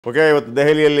Okay, ಇವತ್ತು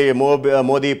ದೆಹಲಿಯಲ್ಲಿ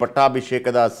ಮೋದಿ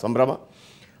ಪಟ್ಟಾಭಿಷೇಕದ ಸಂಭ್ರಮ.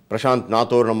 ಪ್ರಶಾಂತ್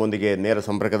ನಾಥೂರ್ ನಮ್ಮೊಂದಿಗೆ ನೇರ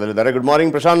ಸಂಪರ್ಕದಲ್ಲಿದ್ದಾರೆ. Good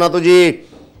morning Prashant ನಾಥೂಜಿ.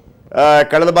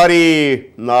 ಕಳೆದ ಬಾರಿ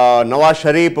ನವಾಜ್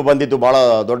ಶರೀಫ್ ಬಂದಿದ್ದು ಭಾಳ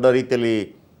ದೊಡ್ಡ ರೀತಿಯಲ್ಲಿ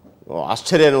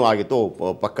ಆಶ್ಚರ್ಯನೂ ಆಗಿತ್ತು.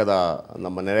 ಪಕ್ಕದ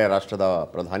ನಮ್ಮ ನೆರೆಯ ರಾಷ್ಟ್ರದ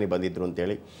ಪ್ರಧಾನಿ ಬಂದಿದ್ದರು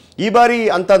ಅಂತೇಳಿ. ಈ ಬಾರಿ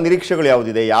ಅಂಥ ನಿರೀಕ್ಷೆಗಳು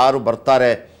ಯಾವುದಿದೆ? ಯಾರು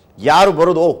ಬರ್ತಾರೆ, ಯಾರು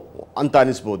ಬರೋದು ಅಂತ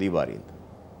ಅನಿಸ್ಬೋದು ಈ ಬಾರಿ ಅಂತ?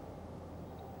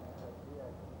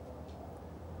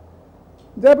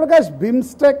 ಜಯಪ್ರಕಾಶ್,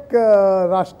 ಬಿಮ್ಸ್ಟೆಕ್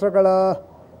ರಾಷ್ಟ್ರಗಳ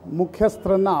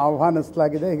ಮುಖ್ಯಸ್ಥರನ್ನು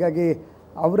ಆಹ್ವಾನಿಸಲಾಗಿದೆ. ಹೀಗಾಗಿ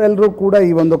ಅವರೆಲ್ಲರೂ ಕೂಡ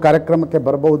ಈ ಒಂದು ಕಾರ್ಯಕ್ರಮಕ್ಕೆ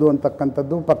ಬರಬಹುದು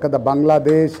ಅಂತಕ್ಕಂಥದ್ದು. ಪಕ್ಕದ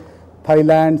ಬಾಂಗ್ಲಾದೇಶ್,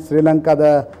 ಥೈಲ್ಯಾಂಡ್, ಶ್ರೀಲಂಕಾದ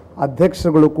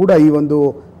ಅಧ್ಯಕ್ಷರುಗಳು ಕೂಡ ಈ ಒಂದು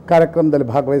ಕಾರ್ಯಕ್ರಮದಲ್ಲಿ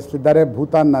ಭಾಗವಹಿಸಲಿದ್ದಾರೆ.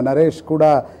 ಭೂತಾನ್ನ ನರೇಶ್ ಕೂಡ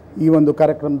ಈ ಒಂದು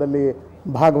ಕಾರ್ಯಕ್ರಮದಲ್ಲಿ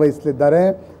ಭಾಗವಹಿಸಲಿದ್ದಾರೆ.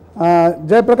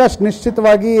 ಜಯಪ್ರಕಾಶ್,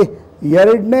 ನಿಶ್ಚಿತವಾಗಿ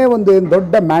ಎರಡನೇ ಒಂದು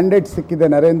ದೊಡ್ಡ ಮ್ಯಾಂಡೇಟ್ ಸಿಕ್ಕಿದೆ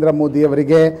ನರೇಂದ್ರ ಮೋದಿ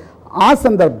ಅವರಿಗೆ. ಆ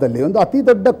ಸಂದರ್ಭದಲ್ಲಿ ಒಂದು ಅತಿ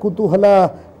ದೊಡ್ಡ ಕುತೂಹಲ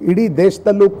ಇಡೀ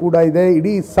ದೇಶದಲ್ಲೂ ಕೂಡ ಇದೆ,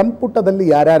 ಇಡೀ ಸಂಪುಟದಲ್ಲಿ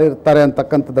ಯಾರ್ಯಾರು ಇರ್ತಾರೆ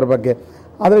ಅಂತಕ್ಕಂಥದ್ರ ಬಗ್ಗೆ.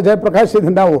 ಆದರೆ ಜಯಪ್ರಕಾಶ್,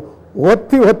 ಇದನ್ನು ನಾವು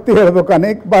ಒತ್ತಿ ಹೇಳಬೇಕು.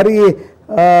 ಅನೇಕ ಬಾರಿ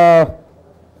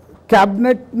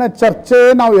ಕ್ಯಾಬಿನೆಟ್ನ ಚರ್ಚೆ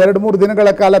ನಾವು 2-3 ದಿನಗಳ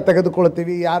ಕಾಲ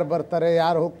ತೆಗೆದುಕೊಳ್ತೀವಿ. ಯಾರು ಬರ್ತಾರೆ,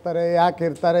 ಯಾರು ಹೋಗ್ತಾರೆ, ಯಾಕೆ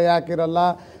ಇರ್ತಾರೆ, ಯಾಕಿರಲ್ಲ,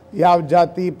 ಯಾವ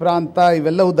ಜಾತಿ ಪ್ರಾಂತ,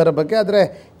 ಇವೆಲ್ಲವುದರ ಬಗ್ಗೆ. ಆದರೆ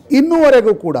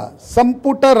ಇನ್ನೂವರೆಗೂ ಕೂಡ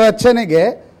ಸಂಪುಟ ರಚನೆಗೆ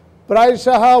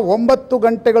ಪ್ರಾಯಶಃ 9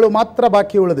 ಗಂಟೆಗಳು ಮಾತ್ರ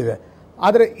ಬಾಕಿ ಉಳಿದಿವೆ.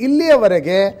 ಆದರೆ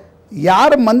ಇಲ್ಲಿಯವರೆಗೆ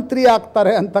ಯಾರು ಮಂತ್ರಿ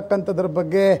ಆಗ್ತಾರೆ ಅಂತಕ್ಕಂಥದ್ರ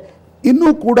ಬಗ್ಗೆ ಇನ್ನೂ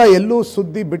ಕೂಡ ಎಲ್ಲೂ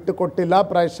ಸುದ್ದಿ ಬಿಟ್ಟುಕೊಟ್ಟಿಲ್ಲ.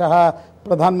 ಪ್ರಾಯಶಃ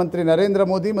ಪ್ರಧಾನಮಂತ್ರಿ ನರೇಂದ್ರ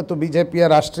ಮೋದಿ ಮತ್ತು BJPಯ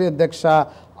ರಾಷ್ಟ್ರೀಯ ಅಧ್ಯಕ್ಷ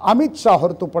ಅಮಿತ್ ಶಾ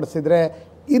ಹೊರತುಪಡಿಸಿದರೆ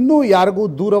ಇನ್ನೂ ಯಾರಿಗೂ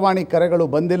ದೂರವಾಣಿ ಕರೆಗಳು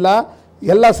ಬಂದಿಲ್ಲ.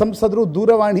 ಎಲ್ಲ ಸಂಸದರು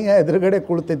ದೂರವಾಣಿಯ ಎದುರುಗಡೆ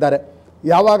ಕುಳಿತಿದ್ದಾರೆ,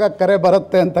 ಯಾವಾಗ ಕರೆ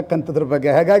ಬರುತ್ತೆ ಅಂತಕ್ಕಂಥದ್ರ ಬಗ್ಗೆ.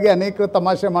 ಹಾಗಾಗಿ ಅನೇಕರು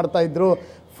ತಮಾಷೆ ಮಾಡ್ತಾಯಿದ್ರು,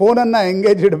 ಫೋನನ್ನು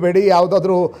ಎಂಗೇಜ್ ಇಡಬೇಡಿ,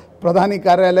 ಯಾವುದಾದ್ರೂ ಪ್ರಧಾನಿ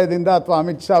ಕಾರ್ಯಾಲಯದಿಂದ ಅಥವಾ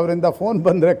ಅಮಿತ್ ಶಾ ಅವರಿಂದ ಫೋನ್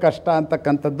ಬಂದರೆ ಕಷ್ಟ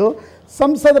ಅಂತಕ್ಕಂಥದ್ದು.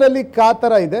 ಸಂಸದರಲ್ಲಿ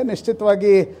ಕಾತರ ಇದೆ.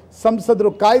 ನಿಶ್ಚಿತವಾಗಿ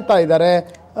ಸಂಸದರು ಕಾಯ್ತಾ ಇದ್ದಾರೆ.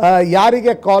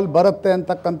 ಯಾರಿಗೆ ಕಾಲ್ ಬರುತ್ತೆ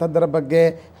ಅಂತಕ್ಕಂಥದ್ದರ ಬಗ್ಗೆ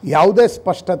ಯಾವುದೇ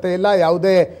ಸ್ಪಷ್ಟತೆ ಇಲ್ಲ.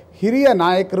 ಯಾವುದೇ ಹಿರಿಯ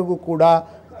ನಾಯಕರಿಗೂ ಕೂಡ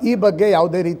ಈ ಬಗ್ಗೆ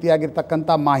ಯಾವುದೇ ರೀತಿಯಾಗಿರ್ತಕ್ಕಂಥ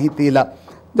ಮಾಹಿತಿ ಇಲ್ಲ.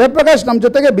 ಜಯಪ್ರಕಾಶ್, ನಮ್ಮ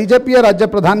ಜೊತೆಗೆ BJPಯ ರಾಜ್ಯ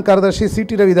ಪ್ರಧಾನ ಕಾರ್ಯದರ್ಶಿ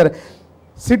CT ರವಿ ಇದ್ದಾರೆ.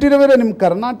 CT ರವಿಯವರೇ, ನಿಮ್ಮ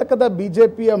ಕರ್ನಾಟಕದ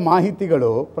BJPಯ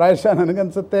ಮಾಹಿತಿಗಳು ಪ್ರಾಯಶಃ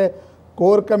ನನಗನ್ಸುತ್ತೆ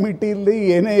ಕೋರ್ ಕಮಿಟಿಯಲ್ಲಿ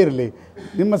ಏನೇ ಇರಲಿ,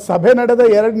 ನಿಮ್ಮ ಸಭೆ ನಡೆದ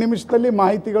 2 ನಿಮಿಷದಲ್ಲಿ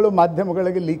ಮಾಹಿತಿಗಳು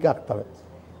ಮಾಧ್ಯಮಗಳಿಗೆ ಲೀಕ್ ಆಗ್ತವೆ.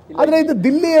 ಆದರೆ ಇದು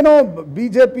ದಿಲ್ಲಿ ಏನೋ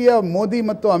BJPಯ ಮೋದಿ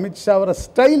ಮತ್ತು ಅಮಿತ್ ಶಾ ಅವರ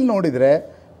ಸ್ಟೈಲ್ ನೋಡಿದರೆ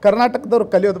ಕರ್ನಾಟಕದವ್ರು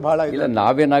ಕಲಿಯೋದು ಭಾಳ ಇಲ್ಲ.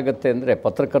 ನಾವೇನಾಗುತ್ತೆ ಅಂದರೆ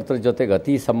ಪತ್ರಕರ್ತರ ಜೊತೆಗೆ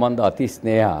ಅತಿ ಸಂಬಂಧ, ಅತಿ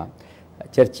ಸ್ನೇಹ,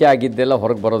 ಚರ್ಚೆ ಆಗಿದ್ದೆಲ್ಲ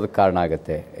ಹೊರಗೆ ಬರೋದಕ್ಕೆ ಕಾರಣ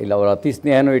ಆಗುತ್ತೆ. ಇಲ್ಲ, ಅವರು ಅತಿ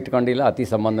ಸ್ನೇಹನೂ ಇಟ್ಕೊಂಡಿಲ್ಲ, ಅತಿ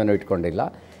ಸಂಬಂಧನೂ ಇಟ್ಕೊಂಡಿಲ್ಲ.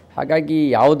 ಹಾಗಾಗಿ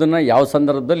ಯಾವುದನ್ನು ಯಾವ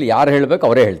ಸಂದರ್ಭದಲ್ಲಿ ಯಾರು ಹೇಳಬೇಕು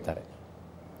ಅವರೇ ಹೇಳ್ತಾರೆ.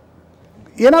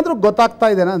 ಏನಾದರೂ ಗೊತ್ತಾಗ್ತಾ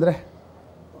ಇದೆನಾ ಅಂದರೆ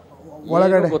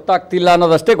ಒಳಗಡೆ ಗೊತ್ತಾಗ್ತಿಲ್ಲ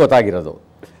ಅನ್ನೋದಷ್ಟೇ ಗೊತ್ತಾಗಿರೋದು,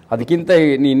 ಅದಕ್ಕಿಂತ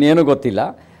ಇನ್ನೇನು ಗೊತ್ತಿಲ್ಲ.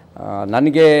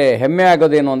 ನನಗೆ ಹೆಮ್ಮೆ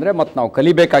ಆಗೋದೇನು ಅಂದರೆ, ಮತ್ತು ನಾವು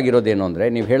ಕಲಿಬೇಕಾಗಿರೋದೇನು ಅಂದರೆ,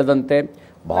 ನೀವು ಹೇಳಿದಂತೆ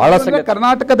ಭಾಳ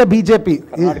ಕರ್ನಾಟಕದ BJP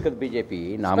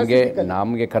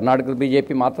ನಮಗೆ ಕರ್ನಾಟಕದ BJP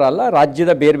ಮಾತ್ರ ಅಲ್ಲ,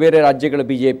 ರಾಜ್ಯದ ಬೇರೆ ಬೇರೆ ರಾಜ್ಯಗಳ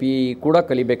BJP ಕೂಡ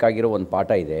ಕಲಿಬೇಕಾಗಿರೋ ಒಂದು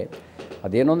ಪಾಠ ಇದೆ.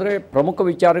 ಅದೇನು ಅಂದರೆ, ಪ್ರಮುಖ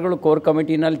ವಿಚಾರಗಳು ಕೋರ್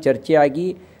ಕಮಿಟಿನಲ್ಲಿ ಚರ್ಚೆಯಾಗಿ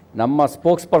ನಮ್ಮ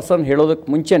ಸ್ಪೋಕ್ಸ್ ಪರ್ಸನ್ ಹೇಳೋದಕ್ಕೆ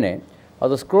ಮುಂಚೆನೇ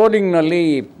ಅದು ಸ್ಕ್ರೋಲಿಂಗ್ನಲ್ಲಿ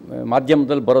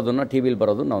ಮಾಧ್ಯಮದಲ್ಲಿ ಬರೋದನ್ನು, ಟಿ ವಿಲಿ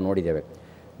ಬರೋದನ್ನು ನಾವು ನೋಡಿದ್ದೇವೆ.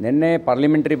 ನಿನ್ನೆ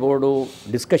ಪಾರ್ಲಿಮೆಂಟ್ರಿ ಬೋರ್ಡು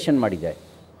ಡಿಸ್ಕಷನ್ ಮಾಡಿದೆ,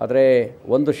 ಆದರೆ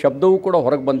ಒಂದು ಶಬ್ದವೂ ಕೂಡ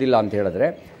ಹೊರಗೆ ಬಂದಿಲ್ಲ ಅಂತ ಹೇಳಿದ್ರೆ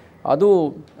ಅದು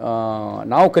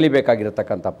ನಾವು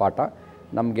ಕಲಿಬೇಕಾಗಿರತಕ್ಕಂಥ ಪಾಠ.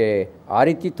 ನಮಗೆ ಆ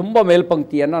ರೀತಿ ತುಂಬ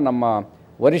ಮೇಲ್ಪಂಕ್ತಿಯನ್ನು ನಮ್ಮ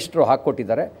ವರಿಷ್ಠರು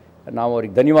ಹಾಕ್ಕೊಟ್ಟಿದ್ದಾರೆ. ನಾವು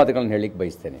ಅವ್ರಿಗೆ ಧನ್ಯವಾದಗಳನ್ನ ಹೇಳಲಿಕ್ಕೆ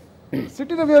ಬಯಸ್ತೇನೆ.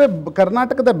 CT ರವಿಯವರೇ,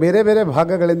 ಕರ್ನಾಟಕದ ಬೇರೆ ಬೇರೆ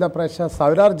ಭಾಗಗಳಿಂದ ಪ್ರಾಯಶಃ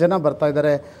ಸಾವಿರಾರು ಜನ ಬರ್ತಾ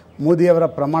ಇದ್ದಾರೆ ಮೋದಿಯವರ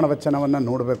ಪ್ರಮಾಣ ವಚನವನ್ನು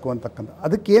ನೋಡಬೇಕು ಅಂತಕ್ಕಂಥ.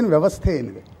 ಅದಕ್ಕೇನು ವ್ಯವಸ್ಥೆ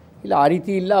ಏನಿದೆ? ಇಲ್ಲ, ಆ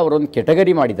ರೀತಿ ಇಲ್ಲ. ಅವರೊಂದು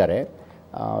ಕೆಟಗರಿ ಮಾಡಿದ್ದಾರೆ.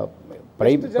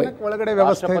 ಒಳಗಡೆ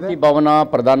ರಾಷ್ಟ್ರಪತಿ ಭವನ,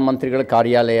 ಪ್ರಧಾನಮಂತ್ರಿಗಳ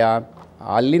ಕಾರ್ಯಾಲಯ,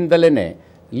 ಅಲ್ಲಿಂದಲೇ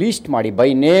ಲೀಸ್ಟ್ ಮಾಡಿ ಬೈ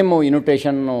ನೇಮ್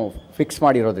ಇನ್ವಿಟೇಷನ್ನು ಫಿಕ್ಸ್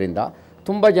ಮಾಡಿರೋದ್ರಿಂದ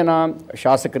ತುಂಬ ಜನ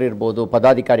ಶಾಸಕರಿರ್ಬೋದು,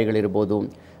 ಪದಾಧಿಕಾರಿಗಳಿರ್ಬೋದು,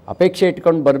 ಅಪೇಕ್ಷೆ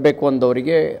ಇಟ್ಕೊಂಡು ಬರಬೇಕು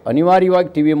ಅಂದವರಿಗೆ ಅನಿವಾರ್ಯವಾಗಿ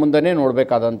TV ಮುಂದೆನೇ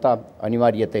ನೋಡಬೇಕಾದಂಥ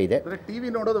ಅನಿವಾರ್ಯತೆ ಇದೆ. TV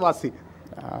ನೋಡೋದು ವಾಸಿ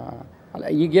ಅಲ್ಲ,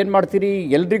 ಈಗೇನು ಮಾಡ್ತೀರಿ,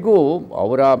 ಎಲ್ರಿಗೂ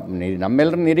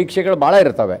ನಮ್ಮೆಲ್ಲರ ನಿರೀಕ್ಷೆಗಳು ಭಾಳ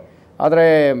ಇರ್ತವೆ. ಆದರೆ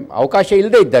ಅವಕಾಶ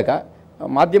ಇಲ್ಲದೆ ಇದ್ದಾಗ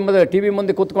ಮಾಧ್ಯಮದ TV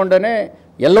ಮುಂದೆ ಕೂತ್ಕೊಂಡೇ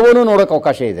ಎಲ್ಲವನ್ನೂ ನೋಡೋಕ್ಕೆ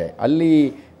ಅವಕಾಶ ಇದೆ. ಅಲ್ಲಿ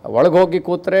ಒಳಗೆ ಹೋಗಿ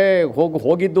ಕೂತ್ರೆ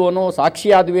ಹೋಗಿದ್ದು ಅನ್ನೋ ಸಾಕ್ಷಿ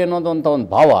ಆದ್ವಿ ಅನ್ನೋದಂಥ ಒಂದು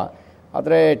ಭಾವ.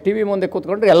 ಆದರೆ TV ಮುಂದೆ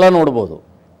ಕೂತ್ಕೊಂಡ್ರೆ ಎಲ್ಲ ನೋಡ್ಬೋದು.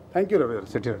 ಥ್ಯಾಂಕ್ ಯು ರವಿ ಅವರು.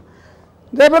 CT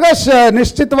ಜಯಪ್ರಕಾಶ್,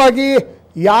 ನಿಶ್ಚಿತವಾಗಿ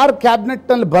ಯಾರು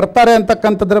ಕ್ಯಾಬಿನೆಟ್ನಲ್ಲಿ ಬರ್ತಾರೆ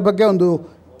ಅಂತಕ್ಕಂಥದ್ರ ಬಗ್ಗೆ ಒಂದು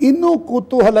ಇನ್ನೂ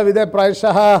ಕುತೂಹಲವಿದೆ.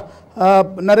 ಪ್ರಾಯಶಃ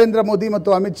ನರೇಂದ್ರ ಮೋದಿ ಮತ್ತು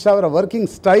ಅಮಿತ್ ಶಾ ಅವರ ವರ್ಕಿಂಗ್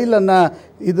ಸ್ಟೈಲನ್ನು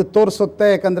ಇದು ತೋರಿಸುತ್ತೆ.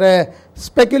 ಯಾಕಂದರೆ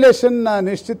ಸ್ಪೆಕ್ಯುಲೇಷನ್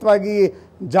ನಿಶ್ಚಿತವಾಗಿ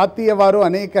ಜಾತೀಯವಾರು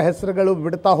ಅನೇಕ ಹೆಸರುಗಳು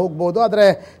ಬಿಡ್ತಾ ಹೋಗ್ಬೋದು. ಆದರೆ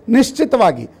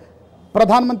ನಿಶ್ಚಿತವಾಗಿ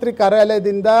ಪ್ರಧಾನಮಂತ್ರಿ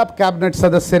ಕಾರ್ಯಾಲಯದಿಂದ ಕ್ಯಾಬಿನೆಟ್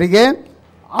ಸದಸ್ಯರಿಗೆ,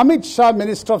 Amit Shah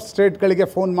minister of ಸ್ಟೇಟ್ಗಳಿಗೆ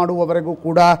phone ಮಾಡುವವರೆಗೂ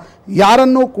ಕೂಡ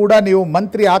ಯಾರನ್ನೂ ಕೂಡ ನೀವು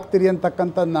ಮಂತ್ರಿ ಆಗ್ತೀರಿ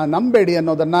ಅಂತಕ್ಕಂಥದ್ದನ್ನ ನಂಬೇಡಿ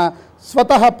ಅನ್ನೋದನ್ನು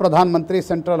ಸ್ವತಃ ಪ್ರಧಾನಮಂತ್ರಿ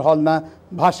ಸೆಂಟ್ರಲ್ ಹಾಲ್ನ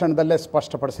ಭಾಷಣದಲ್ಲೇ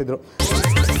ಸ್ಪಷ್ಟಪಡಿಸಿದರು.